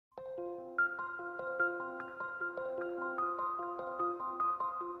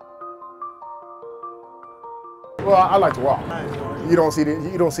Well, I like to walk. You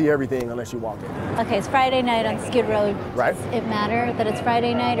don't see everything unless you walk it. Okay, it's Friday night on Skid Row. Right. Does it matter that it's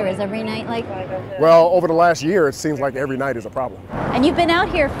Friday night, or is every night like? Well, over the last year, it seems like every night is a problem. And you've been out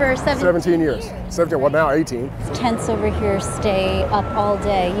here for 17 years. 17, well now 18. Tents over here stay up all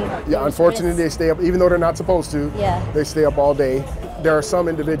day. Yeah, unfortunately they stay up, even though they're not supposed to. Yeah. They stay up all day. There are some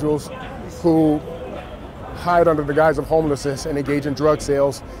individuals who hide under the guise of homelessness and engage in drug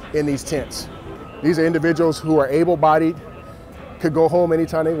sales in these tents. These are individuals who are able-bodied, could go home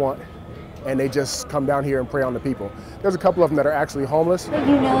anytime they want, and they just come down here and prey on the people. There's a couple of them that are actually homeless. But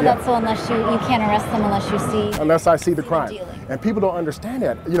you know that, so unless you can't arrest them unless you see. Unless I see the crime. And people don't understand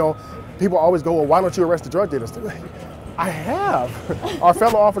that. You know, people always go, well, why don't you arrest the drug dealers? I have. Our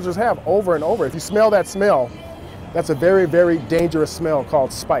fellow officers have over and over. If you smell that smell, that's a very, very dangerous smell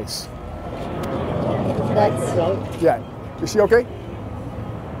called spice. Yeah. Is she okay?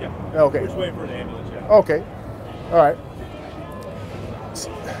 Yeah. Okay. We're just waiting for the ambulance, yeah. Okay. All right.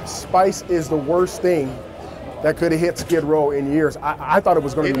 Spice is the worst thing that could have hit Skid Row in years. I thought it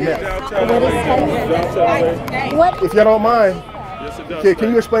was going to be meth. What? If you don't mind, Yes, it does. can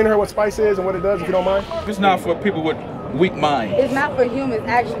you explain to her what spice is and what it does, if you don't mind? It's not for people with weak minds. It's not for humans,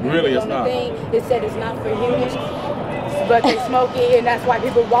 actually. Really, it's The not. only thing, it said it's not for humans, but they smoke it, and that's why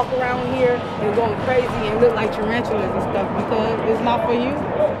people walk around here and going crazy and look like tarantulas and stuff, because it's not for you.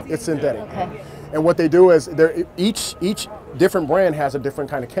 It's synthetic. Okay. And what they do is each different brand has a different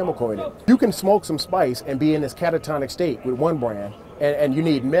kind of chemical in it. You can smoke some spice and be in this catatonic state with one brand, and you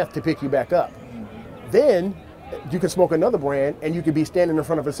need meth to pick you back up. Then you can smoke another brand and you could be standing in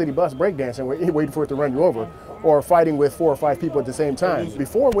front of a city bus breakdancing, waiting for it to run you over, or fighting with 4 or 5 people at the same time.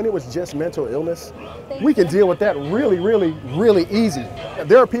 Before, when it was just mental illness, we could deal with that really, really, really easy.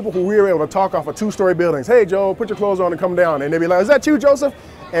 There are people who we were able to talk off of 2-story buildings. Hey, Joe, put your clothes on and come down. And they'd be like, is that you, Joseph?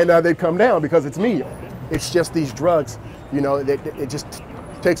 And they'd come down because it's me. It's just these drugs, you know, it just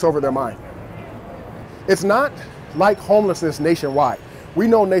takes over their mind. It's not like homelessness nationwide. We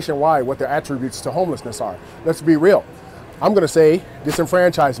know nationwide what the attributes to homelessness are. Let's be real. I'm going to say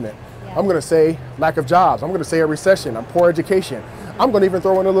disenfranchisement. I'm going to say lack of jobs. I'm going to say a recession, poor education. I'm going to even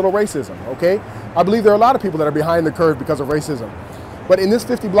throw in a little racism, okay? I believe there are a lot of people that are behind the curve because of racism. But in this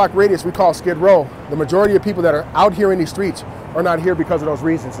 50-block radius we call Skid Row, the majority of people that are out here in these streets are not here because of those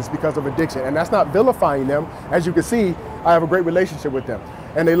reasons. It's because of addiction. And that's not vilifying them. As you can see, I have a great relationship with them.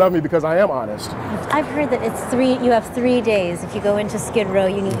 And they love me because I am honest. I've heard that you have 3 days. If you go into Skid Row,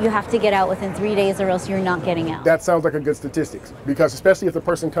 you have to get out within 3 days or else you're not getting out. That sounds like a good statistic, because especially if the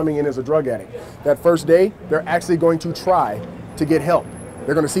person coming in is a drug addict, that first day, they're actually going to try to get help.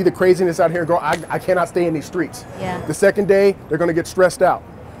 They're going to see the craziness out here and go, I cannot stay in these streets. Yeah. The second day, they're going to get stressed out.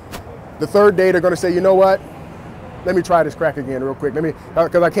 The third day, they're going to say, you know what? Let me try this crack again real quick.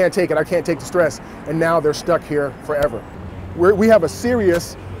 Because I can't take it. I can't take the stress. And now they're stuck here forever. We have a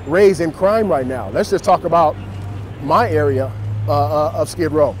serious raise in crime right now. Let's just talk about my area of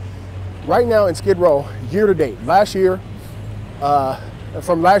Skid Row. Right now in Skid Row, year to date, last year,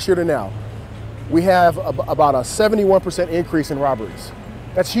 from last year to now, we have about a 71% increase in robberies.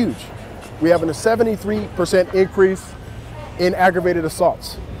 That's huge. We have a 73% increase in aggravated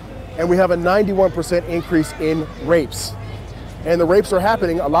assaults. And we have a 91% increase in rapes. And the rapes are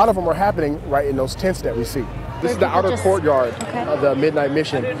happening, a lot of them are happening right in those tents that we see. This is the outer courtyard of the Midnight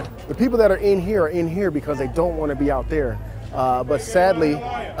Mission. The people that are in here because they don't want to be out there. But sadly,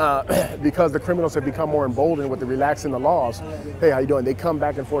 because the criminals have become more emboldened with the relaxing the laws, hey, how you doing? They come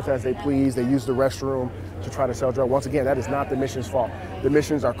back and forth as they please. They use the restroom to try to sell drugs. Once again, that is not the mission's fault. The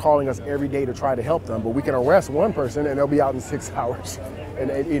missions are calling us every day to try to help them, but we can arrest one person and they'll be out in 6 hours.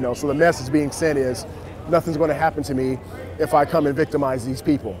 And you know, so the message being sent is, nothing's going to happen to me if I come and victimize these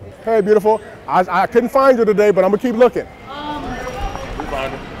people. Hey, beautiful. I couldn't find you today, but I'm gonna keep looking. We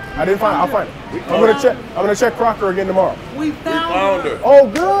found her. I didn't find her. I'll find her. I'm gonna check Crocker again tomorrow. We found her. Oh,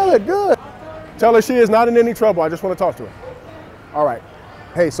 good, good. Tell her she is not in any trouble. I just want to talk to her. All right.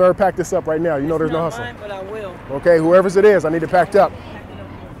 Hey, sir, pack this up right now. You know there's no hustle. Mine, but I will. Okay, whoever's it is, I need it packed up.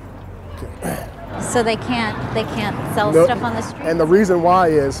 So they can't sell stuff on the street? And the reason why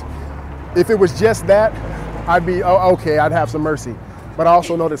is, if it was just that, I'd be, okay, I'd have some mercy. But I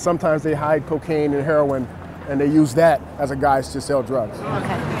also know that sometimes they hide cocaine and heroin and they use that as a guise to sell drugs.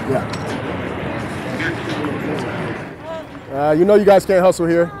 Okay. Yeah. You know you guys can't hustle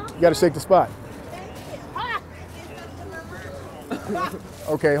here. You gotta shake the spot.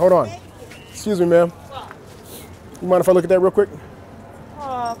 Okay, hold on. Excuse me, ma'am. You mind if I look at that real quick?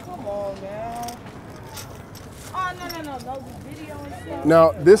 Oh, come on, man. Oh, no, the video and stuff.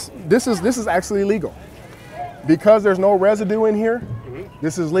 Now, this is actually legal. Because there's no residue in here,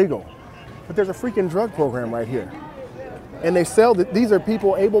 this is legal. But there's a freaking drug program right here. And they sell, these are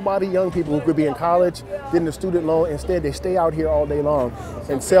people, able-bodied young people who could be in college, getting a student loan. Instead, they stay out here all day long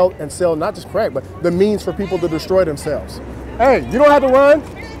and sell not just crack, but the means for people to destroy themselves. Hey, you don't have to run.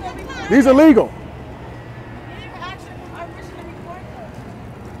 These are legal.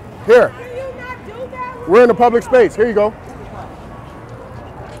 Here. We're in a public space. Here you go.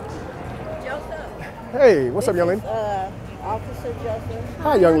 Hey, what's up, young lady? Officer Joseph.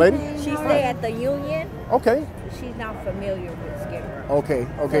 Hi, young lady. She stay at the Union. Okay. She's not familiar with Skid Row.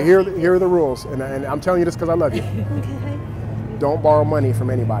 Okay. Here are the rules, and I'm telling you this because I love you. Okay. Don't borrow money from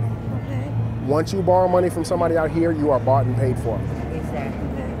anybody. Okay. Once you borrow money from somebody out here, you are bought and paid for. Exactly.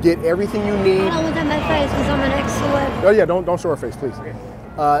 Get everything you need. I don't look at my face because I'm an ex-celeb. Oh yeah, don't show her face, please.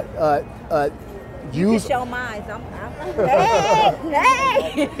 Use. Show mine.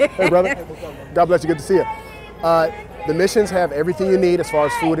 Hey! Hey, brother. God bless you. Good to see you. The missions have everything you need as far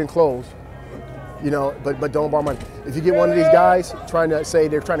as food and clothes. You know, but don't borrow money. If you get one of these guys trying to say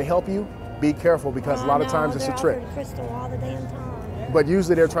they're trying to help you, be careful because a lot of times it's a trick. But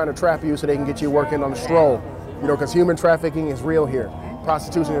usually they're trying to trap you so they can get you working on the stroll. You know, because human trafficking is real here.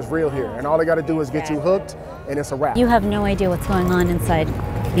 Prostitution is real here. And all they got to do is get you hooked and it's a wrap. You have no idea what's going on inside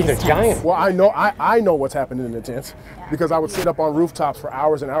these tents. Well, I know what's happening in the tents because I would sit up on rooftops for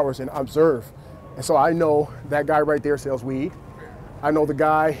hours and hours and observe. And so I know that guy right there sells weed. I know the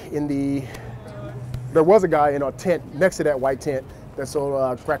guy there was a guy in a tent next to that white tent that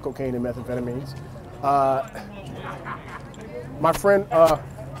sold crack cocaine and methamphetamines. My friend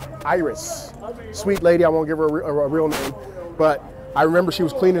Iris, sweet lady, I won't give her a real name, but I remember she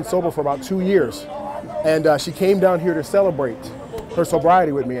was clean and sober for about 2 years. And she came down here to celebrate her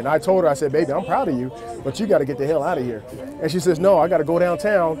sobriety with me. And I told her, I said, baby, I'm proud of you, but you got to get the hell out of here. And she says, no, I got to go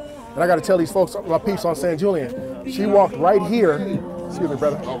downtown and I got to tell these folks, my peeps on San Julian. She walked right here, excuse me,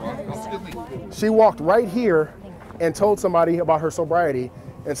 brother. She walked right here and told somebody about her sobriety,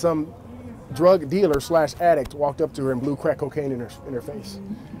 and some drug dealer / addict walked up to her and blew crack cocaine in her face.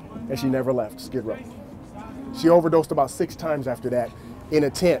 And she never left Skid Row. She overdosed about 6 times after that in a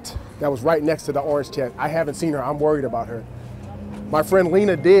tent that was right next to the orange tent. I haven't seen her, I'm worried about her. My friend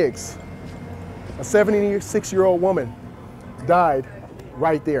Lena Diggs, a 76-year-old woman, died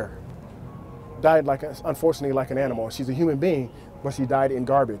right there. Died unfortunately like an animal. She's a human being, but she died in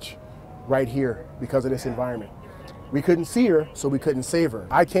garbage right here because of this environment. We couldn't see her, so we couldn't save her.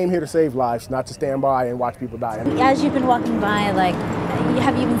 I came here to save lives, not to stand by and watch people die. As you've been walking by, like,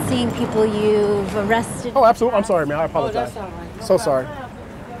 have you been seeing people you've arrested? Oh, absolutely. I'm sorry, man. I apologize. Oh, that's all right. So sorry.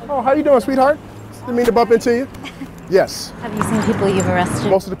 Oh, how you doing, sweetheart? Didn't mean to bump into you. Yes. Have you seen people you've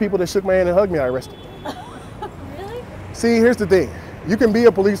arrested? Most of the people that shook my hand and hugged me, I arrested. Really? See, here's the thing. You can be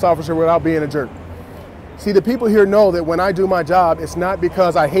a police officer without being a jerk. See, the people here know that when I do my job, it's not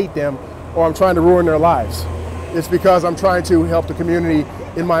because I hate them or I'm trying to ruin their lives. It's because I'm trying to help the community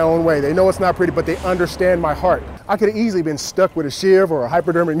in my own way. They know it's not pretty, but they understand my heart. I could have easily been stuck with a shiv or a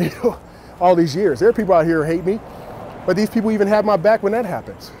hypodermic needle all these years. There are people out here who hate me, but these people even have my back when that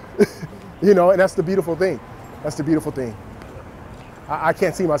happens. You know, and that's the beautiful thing. That's the beautiful thing. I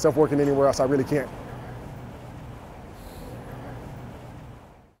can't see myself working anywhere else. I really can't.